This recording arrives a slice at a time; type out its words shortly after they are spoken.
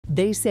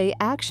They say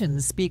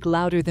actions speak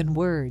louder than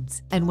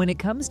words, and when it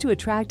comes to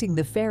attracting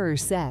the fairer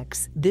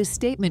sex, this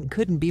statement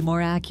couldn't be more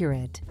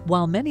accurate.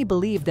 While many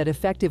believe that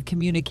effective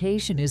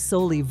communication is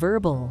solely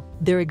verbal,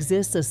 there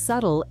exists a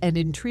subtle and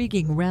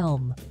intriguing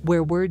realm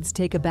where words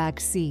take a back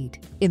seat.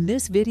 In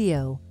this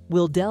video,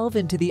 we'll delve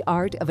into the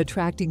art of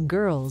attracting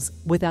girls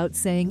without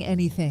saying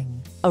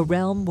anything, a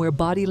realm where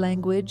body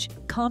language,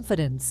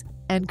 confidence,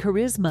 and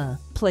charisma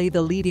play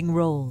the leading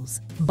roles.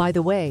 By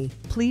the way,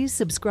 please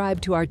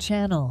subscribe to our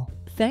channel.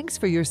 Thanks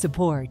for your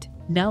support.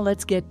 Now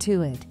let's get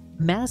to it.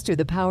 Master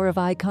the power of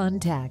eye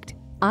contact.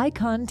 Eye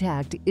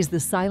contact is the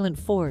silent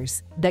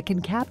force that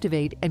can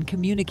captivate and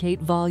communicate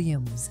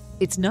volumes.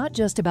 It's not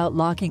just about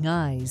locking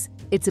eyes,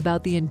 it's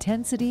about the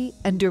intensity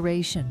and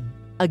duration.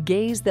 A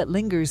gaze that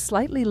lingers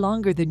slightly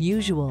longer than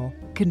usual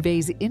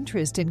conveys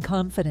interest and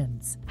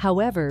confidence.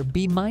 However,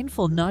 be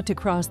mindful not to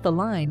cross the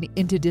line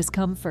into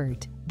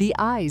discomfort. The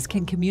eyes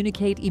can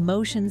communicate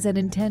emotions and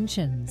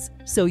intentions,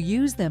 so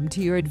use them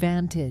to your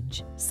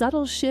advantage.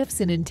 Subtle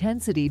shifts in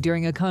intensity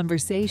during a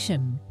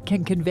conversation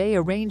can convey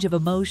a range of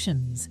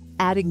emotions,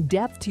 adding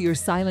depth to your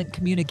silent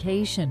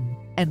communication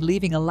and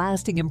leaving a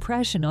lasting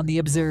impression on the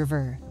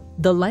observer.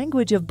 The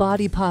language of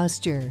body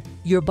posture.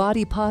 Your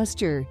body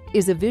posture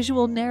is a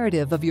visual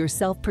narrative of your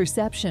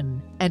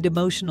self-perception and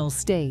emotional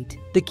state.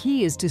 The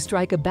key is to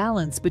strike a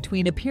balance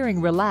between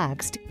appearing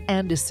relaxed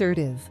and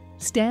assertive.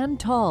 Stand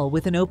tall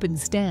with an open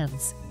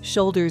stance,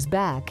 shoulders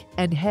back,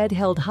 and head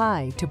held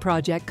high to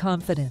project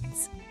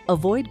confidence.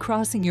 Avoid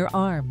crossing your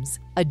arms,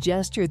 a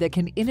gesture that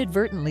can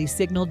inadvertently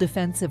signal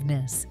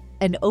defensiveness.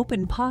 An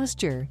open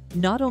posture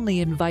not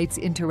only invites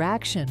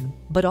interaction,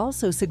 but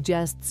also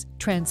suggests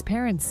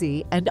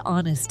transparency and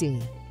honesty.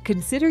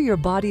 Consider your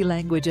body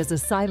language as a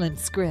silent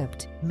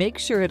script. Make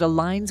sure it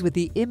aligns with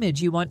the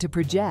image you want to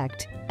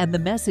project and the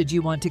message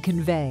you want to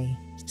convey.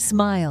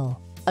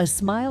 Smile. A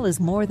smile is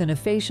more than a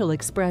facial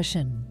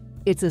expression.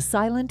 It's a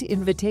silent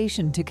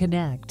invitation to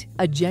connect.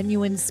 A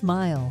genuine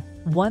smile,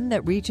 one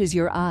that reaches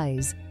your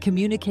eyes,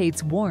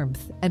 communicates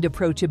warmth and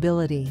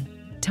approachability.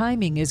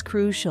 Timing is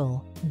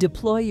crucial.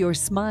 Deploy your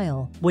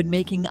smile when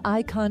making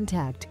eye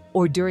contact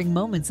or during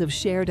moments of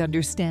shared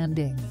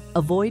understanding.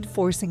 Avoid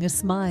forcing a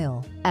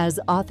smile, as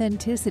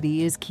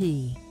authenticity is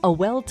key. A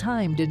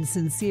well-timed and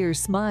sincere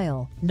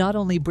smile not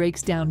only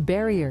breaks down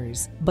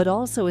barriers, but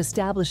also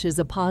establishes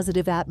a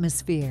positive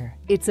atmosphere.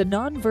 It's a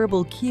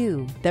nonverbal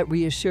cue that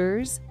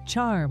reassures,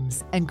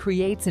 charms, and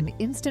creates an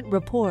instant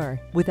rapport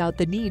without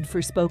the need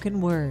for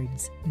spoken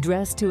words.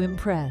 Dress to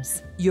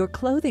impress. Your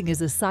clothing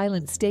is a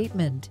silent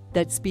statement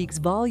that speaks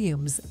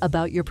volumes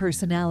about your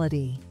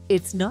personality.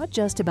 It's not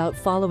just about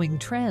following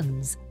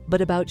trends,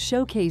 but about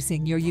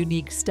showcasing your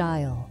unique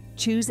style.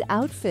 Choose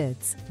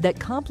outfits that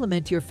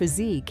complement your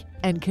physique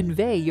and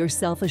convey your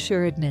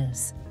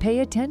self-assuredness. Pay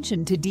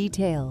attention to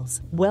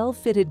details.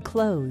 Well-fitted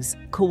clothes,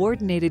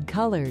 coordinated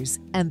colors,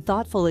 and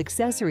thoughtful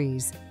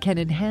accessories can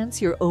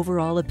enhance your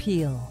overall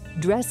appeal.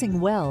 Dressing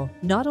well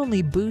not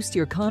only boosts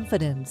your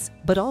confidence,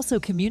 but also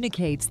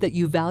communicates that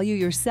you value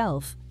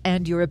yourself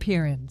and your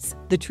appearance.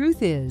 The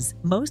truth is,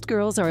 most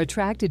girls are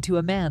attracted to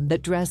a man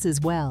that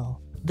dresses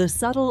well. The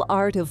subtle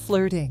art of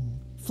flirting.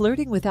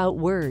 Flirting without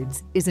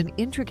words is an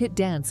intricate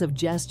dance of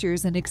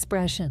gestures and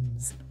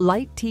expressions.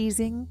 Light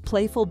teasing,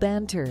 playful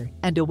banter,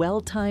 and a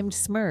well-timed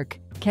smirk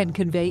can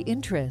convey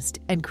interest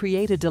and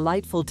create a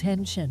delightful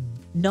tension.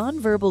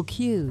 Nonverbal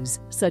cues,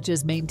 such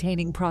as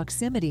maintaining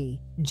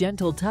proximity,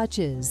 gentle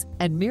touches,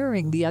 and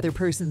mirroring the other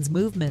person's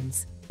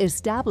movements,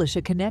 establish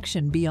a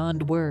connection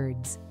beyond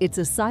words. It's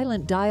a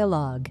silent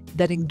dialogue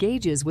that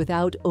engages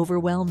without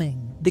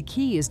overwhelming. The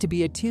key is to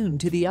be attuned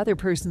to the other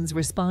person's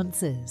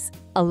responses,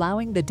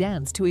 allowing the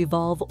dance to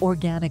evolve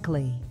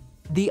organically.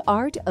 The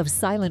art of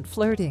silent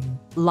flirting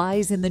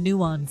lies in the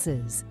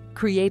nuances,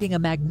 creating a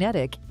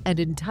magnetic and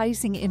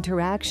enticing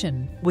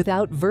interaction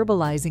without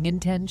verbalizing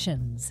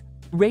intentions.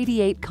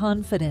 Radiate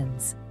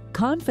confidence.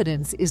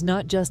 Confidence is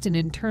not just an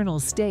internal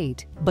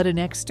state, but an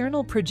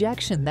external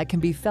projection that can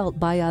be felt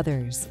by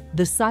others.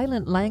 The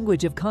silent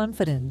language of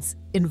confidence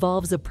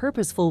involves a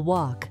purposeful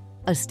walk,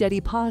 a steady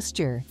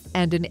posture,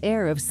 and an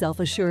air of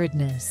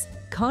self-assuredness.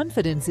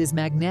 Confidence is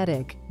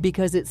magnetic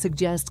because it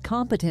suggests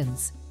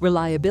competence,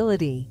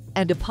 reliability,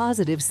 and a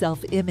positive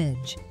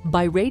self-image.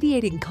 By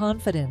radiating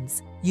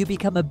confidence, you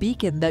become a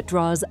beacon that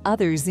draws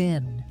others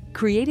in,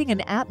 creating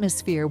an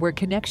atmosphere where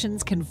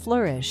connections can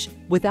flourish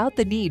without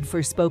the need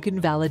for spoken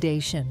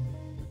validation.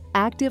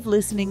 Active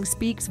listening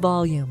speaks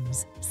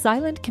volumes.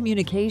 Silent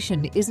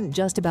communication isn't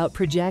just about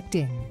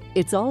projecting,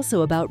 it's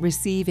also about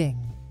receiving.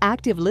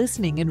 Active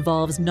listening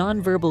involves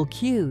nonverbal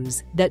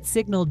cues that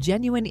signal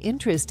genuine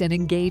interest and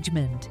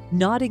engagement.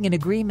 Nodding in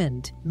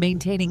agreement,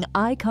 maintaining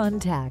eye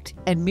contact,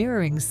 and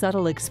mirroring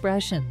subtle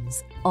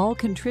expressions all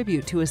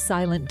contribute to a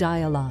silent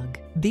dialogue.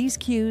 These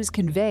cues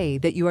convey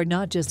that you are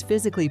not just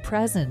physically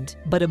present,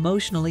 but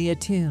emotionally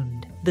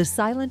attuned. The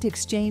silent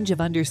exchange of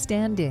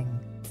understanding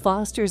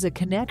fosters a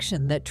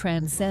connection that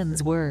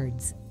transcends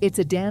words. It's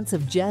a dance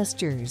of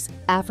gestures,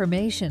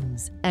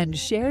 affirmations, and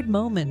shared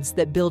moments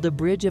that build a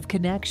bridge of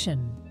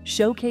connection,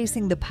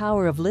 showcasing the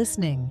power of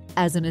listening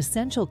as an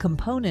essential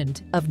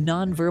component of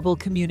nonverbal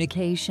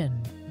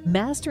communication.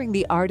 Mastering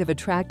the art of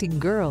attracting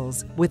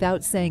girls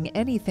without saying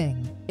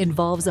anything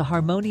involves a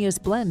harmonious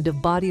blend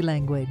of body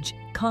language,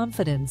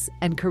 confidence,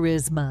 and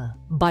charisma.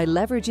 By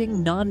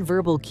leveraging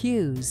nonverbal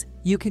cues,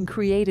 you can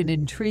create an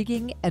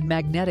intriguing and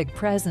magnetic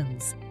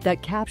presence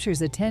that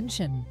captures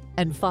attention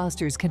and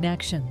fosters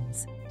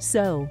connections.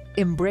 So,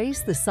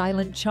 embrace the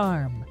silent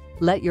charm,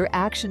 let your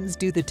actions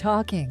do the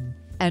talking,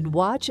 and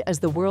watch as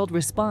the world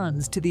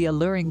responds to the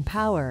alluring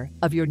power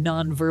of your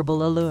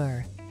nonverbal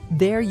allure.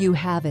 There you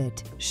have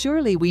it.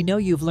 Surely we know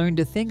you've learned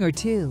a thing or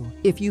two.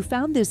 If you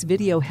found this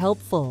video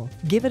helpful,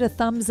 give it a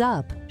thumbs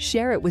up,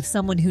 share it with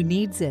someone who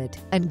needs it,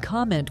 and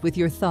comment with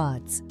your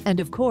thoughts. And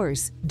of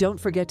course, don't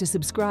forget to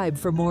subscribe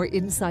for more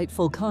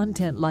insightful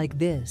content like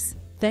this.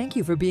 Thank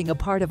you for being a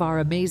part of our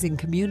amazing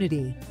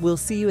community. We'll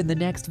see you in the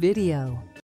next video.